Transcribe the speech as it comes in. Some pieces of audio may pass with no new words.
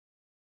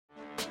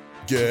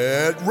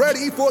Get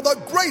ready for the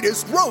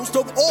greatest roast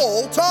of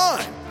all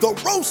time, the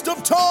Roast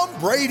of Tom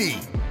Brady,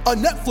 a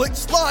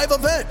Netflix live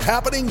event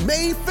happening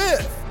May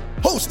 5th.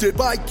 Hosted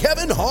by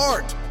Kevin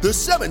Hart, the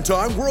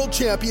 7-time world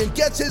champion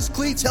gets his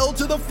cleats held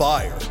to the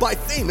fire by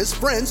famous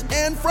friends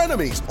and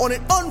frenemies on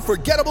an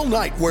unforgettable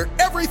night where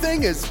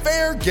everything is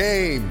fair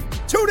game.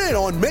 Tune in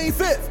on May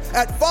 5th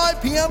at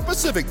 5 p.m.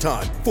 Pacific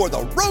time for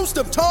the Roast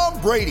of Tom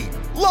Brady,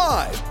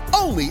 live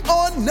only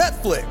on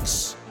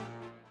Netflix.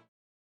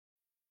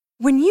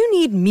 When you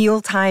need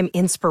mealtime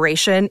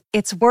inspiration,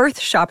 it's worth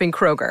shopping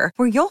Kroger,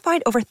 where you'll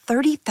find over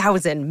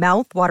 30,000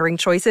 mouth-watering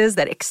choices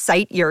that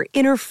excite your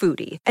inner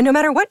foodie. And no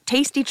matter what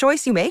tasty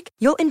choice you make,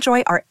 you'll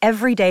enjoy our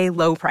everyday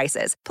low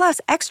prices, plus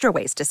extra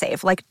ways to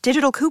save, like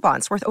digital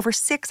coupons worth over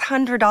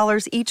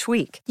 $600 each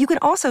week. You can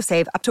also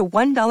save up to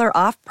 $1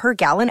 off per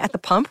gallon at the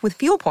pump with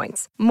fuel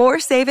points. More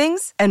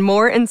savings and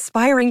more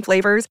inspiring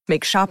flavors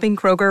make shopping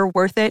Kroger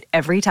worth it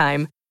every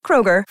time.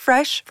 Kroger,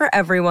 fresh for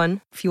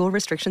everyone. Fuel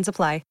restrictions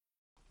apply.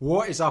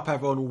 What is up,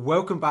 everyone?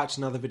 Welcome back to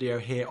another video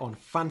here on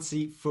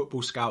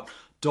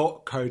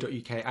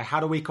fantasyfootballscout.co.uk. I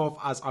had a week off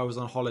as I was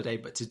on holiday,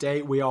 but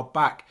today we are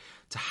back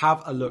to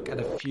have a look at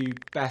a few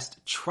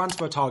best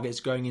transfer targets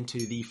going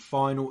into the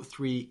final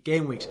 3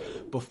 game weeks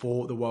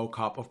before the World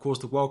Cup. Of course,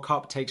 the World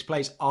Cup takes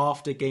place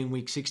after game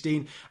week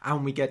 16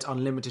 and we get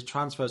unlimited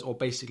transfers, or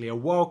basically a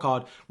wild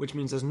card, which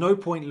means there's no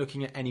point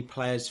looking at any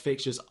players'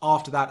 fixtures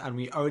after that, and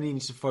we only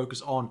need to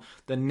focus on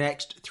the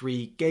next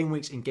 3 game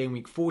weeks in game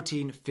week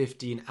 14,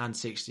 15 and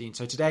 16.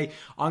 So today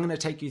I'm going to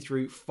take you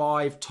through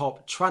 5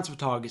 top transfer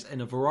targets in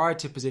a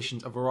variety of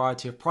positions, a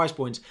variety of price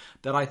points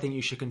that I think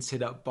you should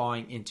consider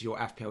buying into your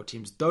FPL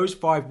team. Those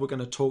 5 we're going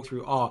to talk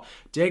through are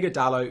Diogo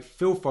Dalot,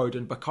 Phil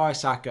Foden, Bukayo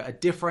Saka, a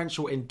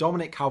differential in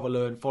Dominic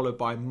Calvert-Lewin, followed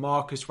by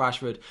Marcus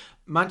Rashford.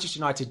 Manchester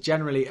United,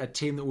 generally a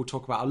team that we'll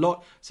talk about a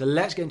lot. So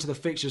let's get into the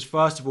fixtures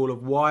first of all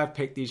of why I've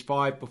picked these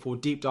 5 before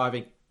deep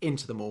diving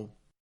into them all.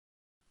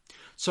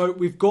 So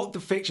we've got the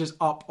fixtures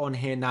up on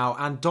here now,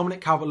 and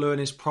Dominic Calvert-Lewin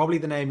is probably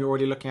the name you're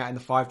already looking at in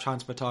the 5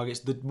 transfer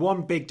targets. The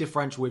one big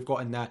differential we've got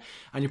in there,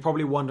 and you're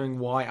probably wondering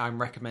why I'm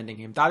recommending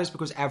him. That is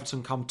because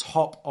Everton come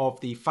top of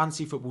the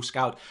Fantasy Football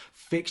Scout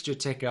fixture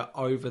ticker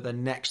over the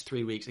next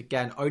 3 weeks.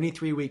 Again, only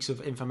 3 weeks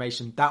of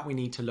information that we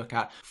need to look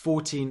at,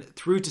 14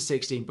 through to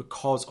 16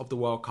 because of the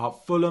World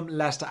Cup. Fulham,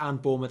 Leicester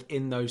and Bournemouth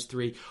in those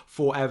 3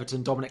 for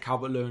Everton. Dominic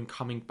Calvert-Lewin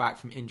coming back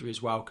from injury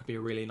as well could be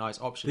a really nice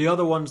option. The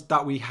other ones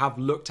that we have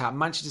looked at,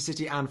 Manchester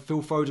City and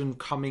Phil Foden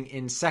coming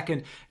in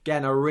second.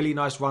 Again, a really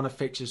nice run of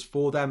fixtures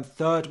for them.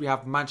 Third, we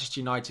have Manchester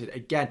United.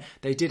 Again,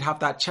 they did have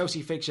that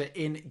Chelsea fixture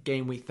in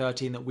game week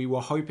 13 that we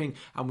were hoping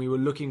and we were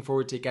looking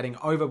forward to getting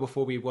over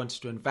before we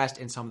wanted to invest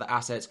in some of the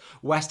assets.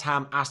 West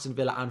Ham, Aston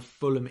Villa and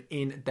Fulham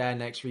in their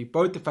next 3,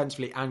 both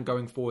defensively and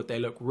going forward. They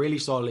look really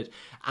solid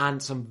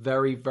and some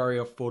very, very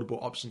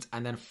affordable options.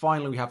 And then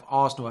finally, we have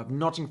Arsenal, have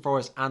Nottingham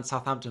Forest and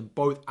Southampton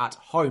both at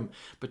home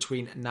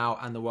between now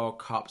and the World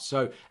Cup.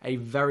 So a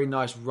very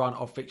nice run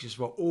of fixtures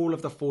for all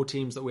of the 4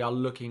 teams that we are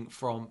looking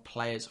from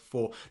players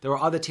for. There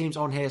are other teams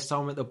on here,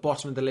 some at the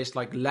bottom of the list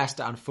like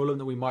Leicester and Fulham,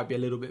 that we might be a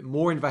little bit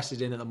more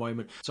invested in at the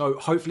moment. So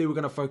hopefully we're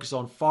going to focus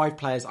on 5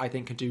 players I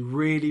think can do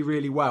really,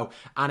 really well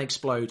and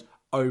explode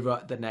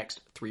over the next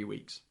 3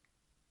 weeks.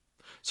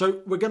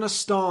 So we're going to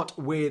start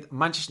with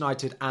Manchester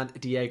United and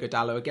Diogo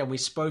Dalot. Again, we've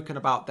spoken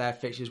about their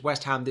fixtures.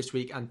 West Ham this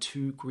week and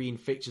 2 green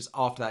fixtures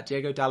after that.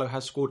 Diogo Dalot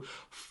has scored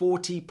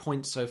 40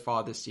 points so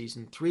far this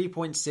season.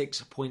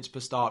 3.6 points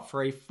per start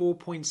for a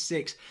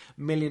 4.6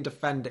 million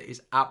defender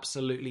is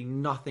absolutely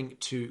nothing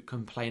to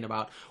complain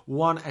about.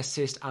 1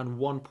 assist and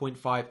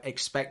 1.5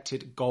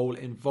 expected goal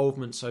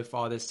involvement so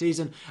far this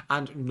season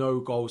and no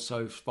goals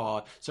so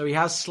far. So he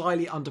has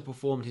slightly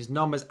underperformed his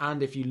numbers,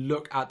 and if you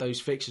look at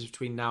those fixtures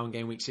between now and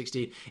game week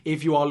 16,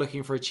 if you are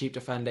looking for a cheap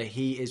defender,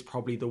 he is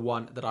probably the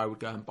one that I would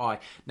go and buy.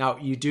 Now,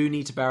 you do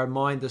need to bear in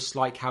mind the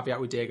slight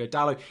caveat with Diogo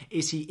Dalot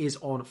is he is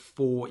on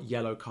 4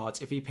 yellow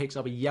cards. If he picks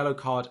up a yellow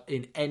card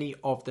in any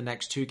of the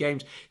next 2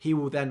 games, he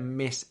will then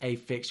miss a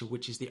fixture,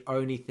 which is the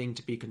only thing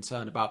to be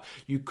concerned about.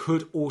 You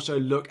could also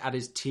look at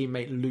his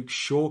teammate Luke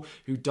Shaw,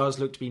 who does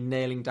look to be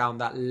nailing down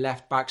that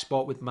left back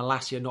spot, with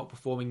Malacia not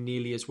performing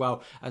nearly as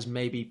well as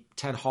maybe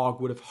Ten Hag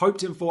would have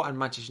hoped him for, and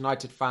Manchester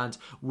United fans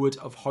would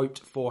have hoped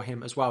for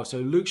him as well. So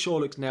Luke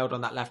Shaw looks nailed on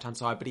that left-hand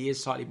side, but he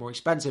is slightly more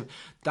expensive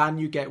than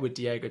you get with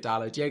Diogo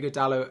Dalot. Diogo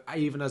Dalot,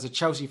 even as a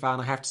Chelsea fan,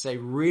 I have to say,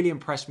 really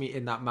impressed me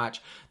in that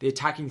match. The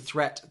attacking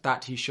threat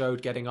that he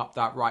showed getting up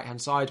that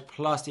right-hand side,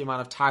 plus the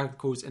amount of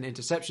tackles and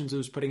interceptions he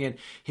was putting in,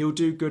 he'll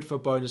do good for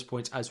bonus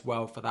points as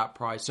well for that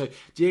price. So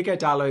Diogo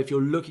Dalot, if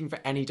you're looking for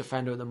any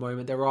defender at the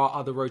moment, there are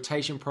other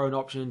rotation-prone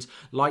options,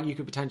 like you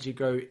could potentially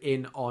go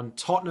in on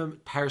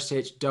Tottenham,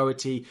 Perisic,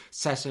 Doherty,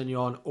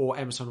 Sessegnon or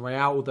Emerson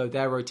Royale, although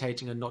they're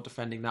rotating and not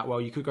defending that well.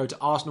 You could go to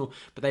Arsenal,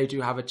 but they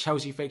do have a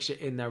Chelsea fixture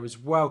in there as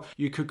well.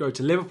 You could go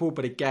to Liverpool,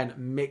 but again,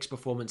 mixed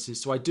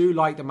performances. So I do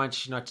like the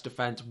Manchester United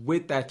defence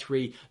with their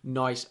 3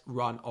 nice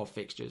run of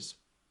fixtures.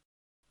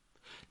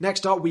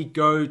 Next up, we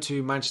go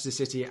to Manchester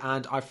City,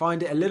 and I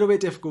find it a little bit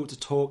difficult to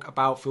talk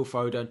about Phil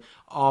Foden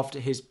after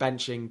his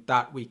benching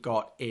that we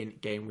got in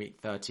game week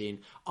 13.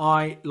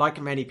 I,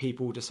 like many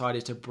people,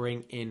 decided to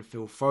bring in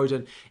Phil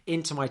Foden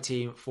into my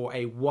team for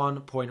a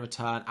 1-point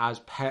return as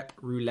Pep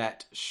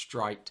Roulette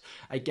striked.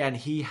 Again,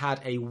 he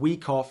had a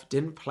week off,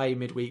 didn't play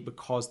midweek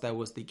because there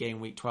was the game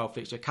week 12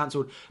 fixture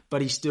cancelled,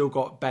 but he still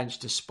got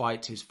benched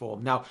despite his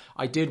form. Now,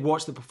 I did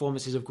watch the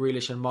performances of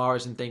Grealish and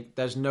Mahrez and think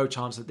there's no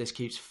chance that this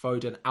keeps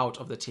Foden out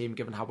of the team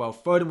given how well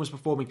Foden was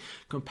performing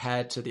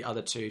compared to the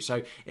other two.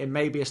 So it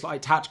may be a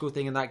slight tactical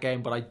thing in that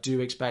game, but I do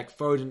expect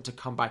Foden to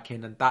come back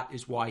in, and that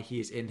is why he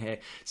is in here.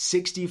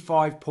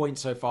 65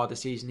 points so far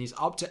this season. He's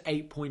up to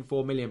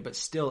 8.4 million, but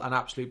still an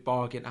absolute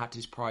bargain at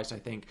his price, I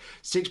think.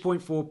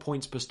 6.4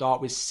 points per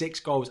start with 6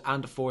 goals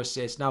and 4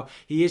 assists. Now,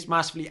 he is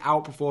massively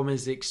outperforming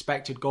his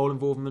expected goal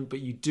involvement, but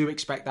you do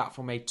expect that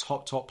from a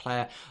top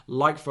player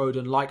like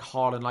Foden, like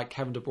Haaland, like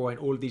Kevin De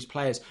Bruyne. All of these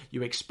players,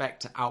 you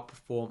expect to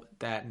outperform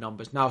their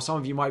numbers. Now, some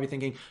of you might be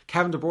thinking,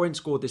 Kevin De Bruyne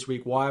scored this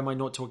week. Why am I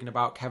not talking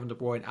about Kevin De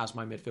Bruyne as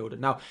my midfielder?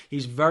 Now,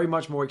 he's very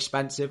much more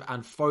expensive,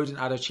 and Foden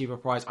at a cheaper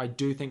price, I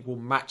do think will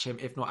match him,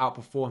 if not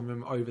outperform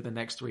him over the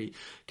next 3.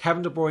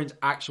 Kevin De Bruyne's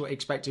actual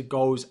expected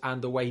goals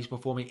and the way he's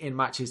performing in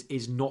matches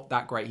is not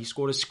that great. He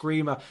scored a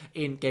screamer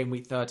in game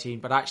week 13,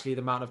 but actually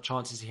the amount of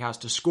chances he has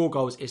to score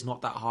goals is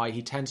not that high.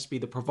 He tends to be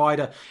the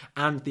provider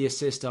and the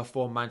assister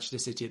for Manchester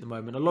City at the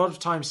moment. A lot of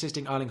time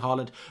assisting Erling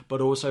Haaland,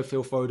 but also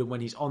Phil Foden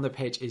when he's on the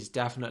pitch is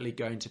definitely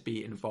going to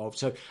be involved.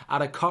 So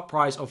at a cut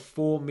price of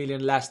 4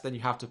 million less than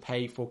you have to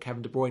pay for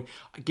Kevin De Bruyne,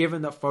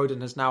 given that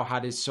Foden has now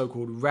had his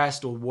so-called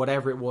rest or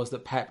whatever it was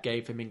that Pep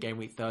gave him in game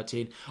week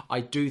 13,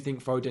 I do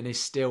think Foden is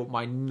still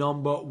my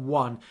number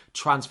 1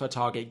 transfer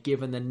target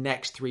given the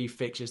next 3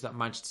 fixtures that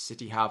Manchester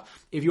City have.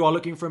 If you are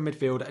looking for a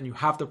midfielder and you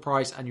have the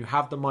price and you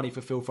have the money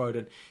for Phil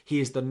Foden, he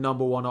is the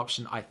number 1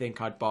 option I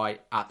think I'd buy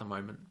at the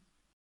moment.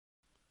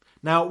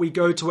 Now we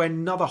go to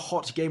another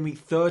hot game week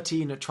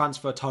 13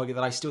 transfer target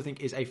that I still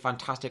think is a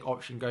fantastic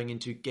option going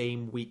into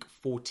game week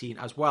 14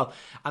 as well.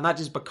 And that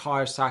is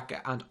Bukayo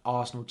Saka and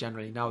Arsenal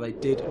generally. Now they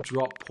did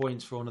drop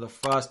points for one of the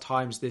first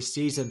times this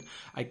season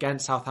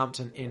against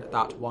Southampton in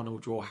that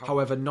 1-1 draw.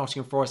 However,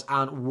 Nottingham Forest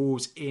and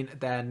Wolves in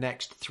their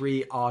next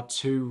 3 are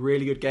 2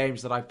 really good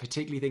games that I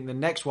particularly think the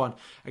next one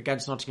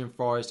against Nottingham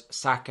Forest,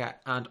 Saka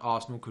and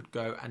Arsenal could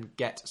go and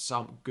get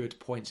some good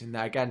points in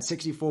there. Again,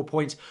 64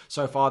 points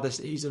so far this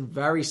season,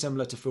 very similar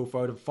to Phil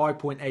Foden,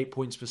 5.8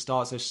 points per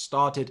start. So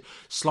started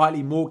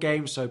slightly more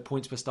games, so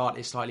points per start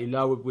is slightly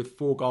lower with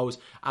 4 goals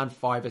and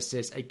 5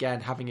 assists. Again,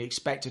 having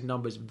expected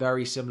numbers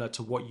very similar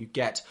to what you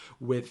get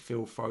with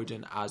Phil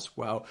Foden as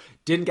well.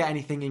 Didn't get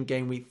anything in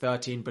game week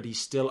 13, but he's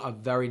still a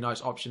very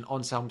nice option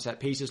on some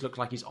set pieces. Looks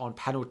like he's on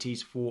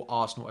penalties for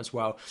Arsenal as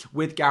well.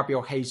 With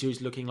Gabriel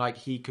Jesus looking like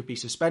he could be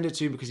suspended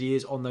soon because he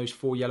is on those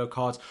 4 yellow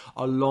cards,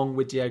 along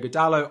with Diego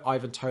Dallo,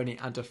 Ivan Toney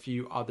and a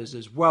few others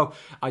as well.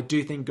 I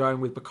do think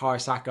going with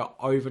Bukayo Saka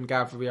over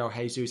Gabriel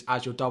Jesus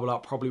as your double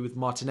up, probably with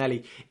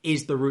Martinelli,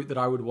 is the route that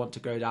I would want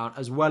to go down.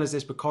 As well as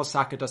this, because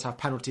Saka does have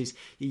penalties,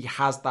 he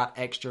has that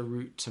extra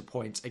route to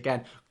points.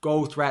 Again,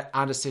 goal threat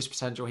and assist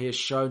potential he has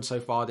shown so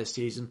far this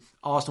season.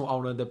 Arsenal are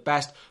one of the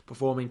best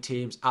performing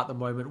teams at the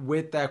moment.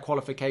 With their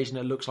qualification,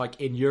 it looks like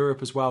in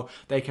Europe as well,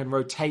 they can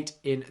rotate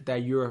in their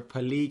Europa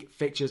League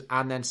fixtures,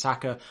 and then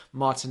Saka,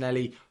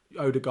 Martinelli,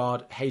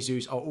 Odegaard,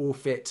 Jesus are all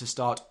fit to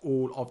start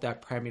all of their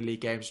Premier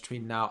League games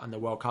between now and the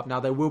World Cup.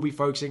 Now, they will be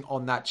focusing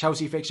on that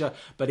Chelsea fixture,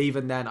 but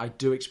even then, I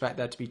do expect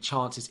there to be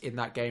chances in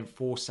that game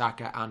for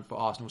Saka and for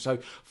Arsenal. So,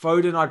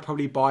 Foden, I'd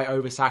probably buy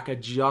over Saka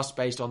just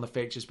based on the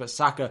fixtures, but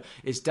Saka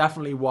is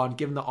definitely one.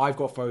 Given that I've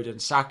got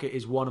Foden, Saka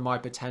is one of my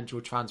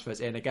potential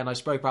transfers in. Again, I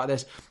spoke about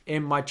this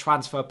in my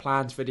transfer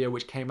plans video,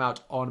 which came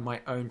out on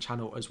my own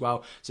channel as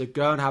well. So,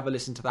 go and have a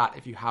listen to that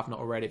if you have not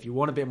already, if you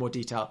want a bit more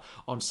detail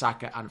on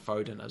Saka and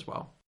Foden as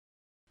well.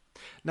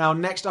 Now,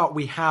 next up,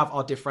 we have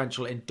our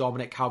differential in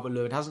Dominic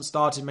Calvert-Lewin. Hasn't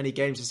started many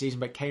games this season,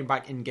 but came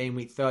back in game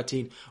week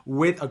 13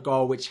 with a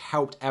goal, which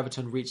helped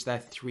Everton reach their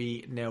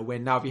 3-0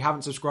 win. Now, if you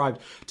haven't subscribed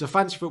to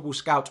Fantasy Football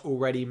Scout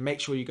already, make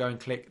sure you go and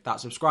click that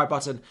subscribe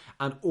button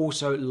and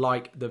also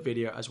like the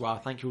video as well.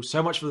 Thank you all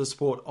so much for the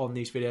support on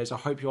these videos. I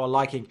hope you are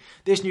liking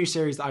this new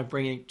series that I'm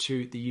bringing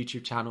to the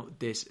YouTube channel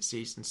this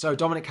season. So,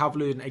 Dominic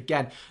Calvert-Lewin,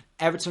 again,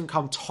 Everton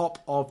come top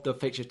of the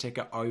fixture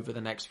ticker over the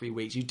next 3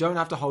 weeks. You don't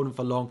have to hold them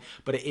for long,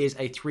 but it is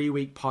a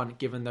 3-week punt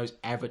given those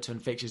Everton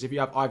fixtures. If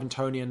you have Ivan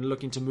Toney and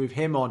looking to move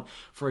him on,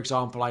 for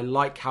example, I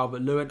like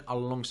Calvert-Lewin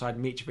alongside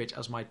Mitrovic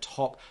as my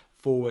top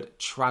forward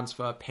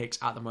transfer picks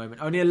at the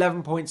moment. Only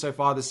 11 points so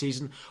far this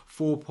season,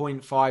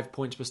 4.5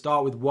 points per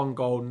start with 1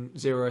 goal and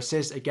 0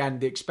 assists. Again,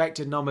 the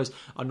expected numbers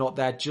are not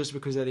there just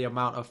because of the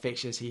amount of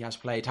fixtures he has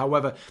played.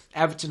 However,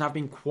 Everton have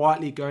been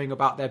quietly going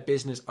about their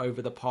business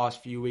over the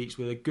past few weeks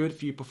with a good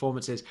few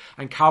performances,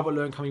 and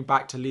Calvert-Lewin coming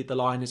back to lead the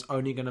line is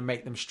only going to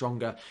make them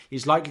stronger.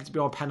 He's likely to be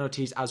on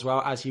penalties as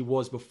well as he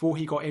was before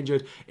he got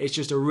injured. It's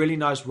just a really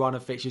nice run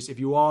of fixtures. If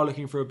you are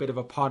looking for a bit of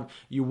a punt,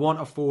 you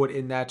want a forward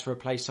in there to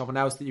replace someone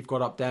else that you've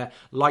got up there,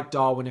 player like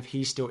Darwin if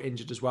he's still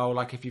injured as well.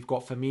 Like if you've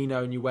got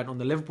Firmino and you went on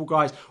the Liverpool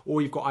guys,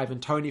 or you've got Ivan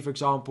Toney, for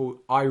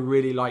example, I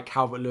really like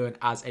Calvert-Lewin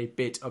as a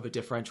bit of a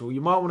differential.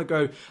 You might want to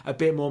go a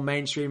bit more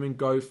mainstream and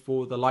go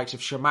for the likes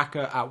of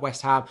Schumacher at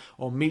West Ham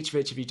or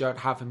Mitrovic if you don't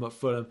have him at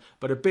Fulham,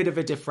 but a bit of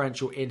a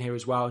differential in here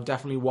as well, and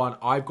definitely one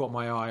I've got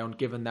my eye on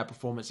given their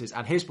performances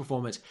and his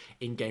performance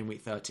in game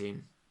week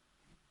 13.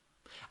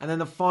 And then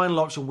the final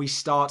option, we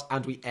start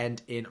and we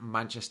end in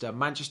Manchester.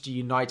 Manchester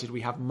United,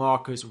 we have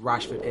Marcus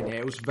Rashford in here.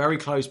 It was very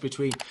close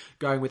between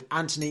going with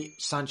Anthony,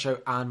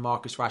 Sancho and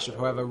Marcus Rashford.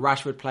 However,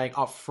 Rashford playing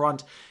up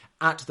front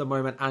at the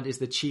moment and is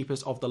the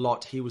cheapest of the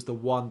lot. He was the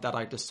one that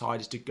I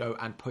decided to go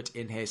and put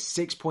in here.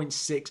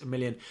 6.6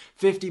 million,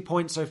 50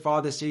 points so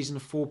far this season,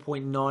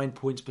 4.9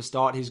 points per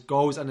start. His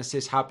goals and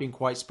assists have been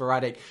quite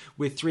sporadic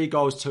with 3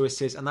 goals, 2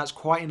 assists, and that's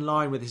quite in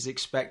line with his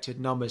expected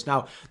numbers.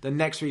 Now, the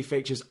next 3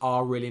 fixtures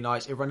are really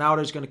nice. If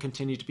Ronaldo is going to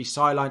continue to be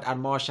sidelined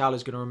and Martial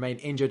is going to remain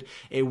injured,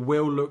 it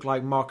will look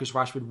like Marcus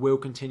Rashford will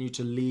continue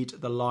to lead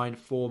the line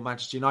for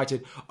Manchester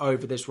United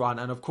over this run.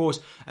 And of course,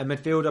 a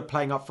midfielder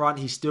playing up front,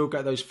 he still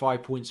got those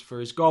 5 points for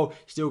his goal,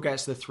 still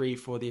gets the 3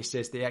 for the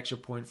assist, the extra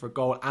point for a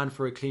goal and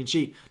for a clean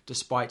sheet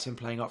despite him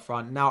playing up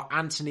front. Now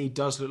Anthony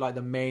does look like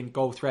the main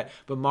goal threat,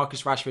 but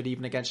Marcus Rashford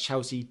even against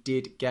Chelsea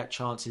did get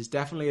chances.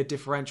 Definitely a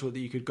differential that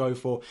you could go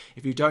for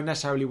if you don't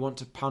necessarily want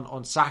to punt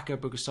on Saka,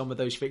 because some of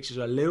those fixtures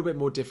are a little bit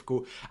more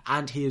difficult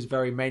and he is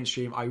very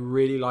mainstream. I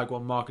really like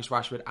what Marcus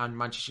Rashford and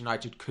Manchester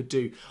United could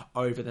do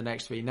over the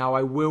next 3. Now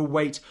I will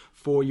wait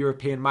for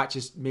European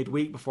matches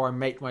midweek before I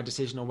make my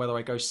decision on whether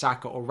I go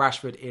Saka or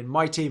Rashford in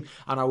my team,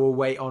 and I will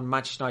wait on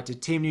Manchester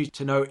United team news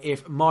to know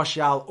if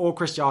Martial or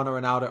Cristiano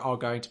Ronaldo are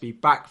going to be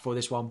back for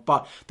this one.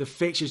 But the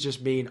fixtures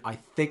just mean I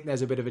think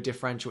there's a bit of a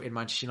differential in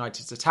Manchester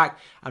United's attack,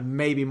 and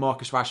maybe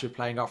Marcus Rashford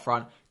playing up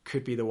front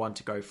could be the one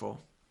to go for.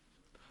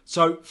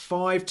 So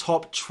 5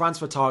 top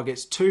transfer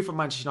targets, 2 from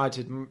Manchester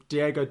United,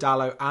 Diego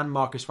Dalot and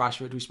Marcus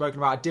Rashford. We've spoken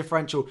about a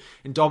differential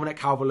in Dominic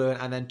Calvert-Lewin,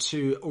 and then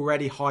 2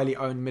 already highly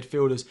owned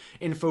midfielders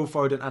in Phil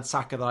Foden and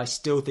Saka that I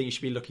still think you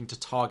should be looking to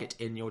target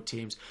in your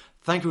teams.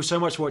 Thank you so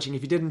much for watching.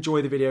 If you did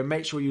enjoy the video,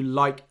 make sure you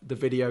like the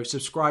video,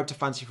 subscribe to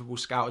Fantasy Football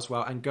Scout as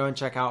well, and go and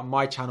check out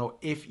my channel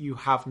if you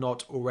have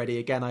not already.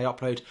 Again, I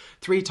upload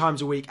 3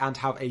 times a week and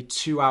have a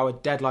 2-hour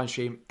deadline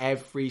stream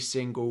every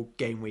single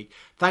game week.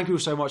 Thank you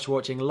so much for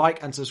watching.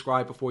 Like and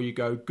subscribe before you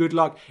go. Good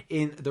luck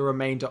in the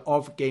remainder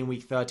of game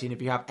week 13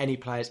 if you have any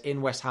players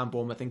in West Ham,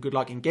 Bournemouth, and good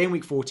luck in game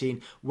week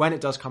 14 when it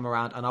does come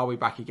around, and I'll be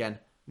back again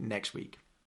next week.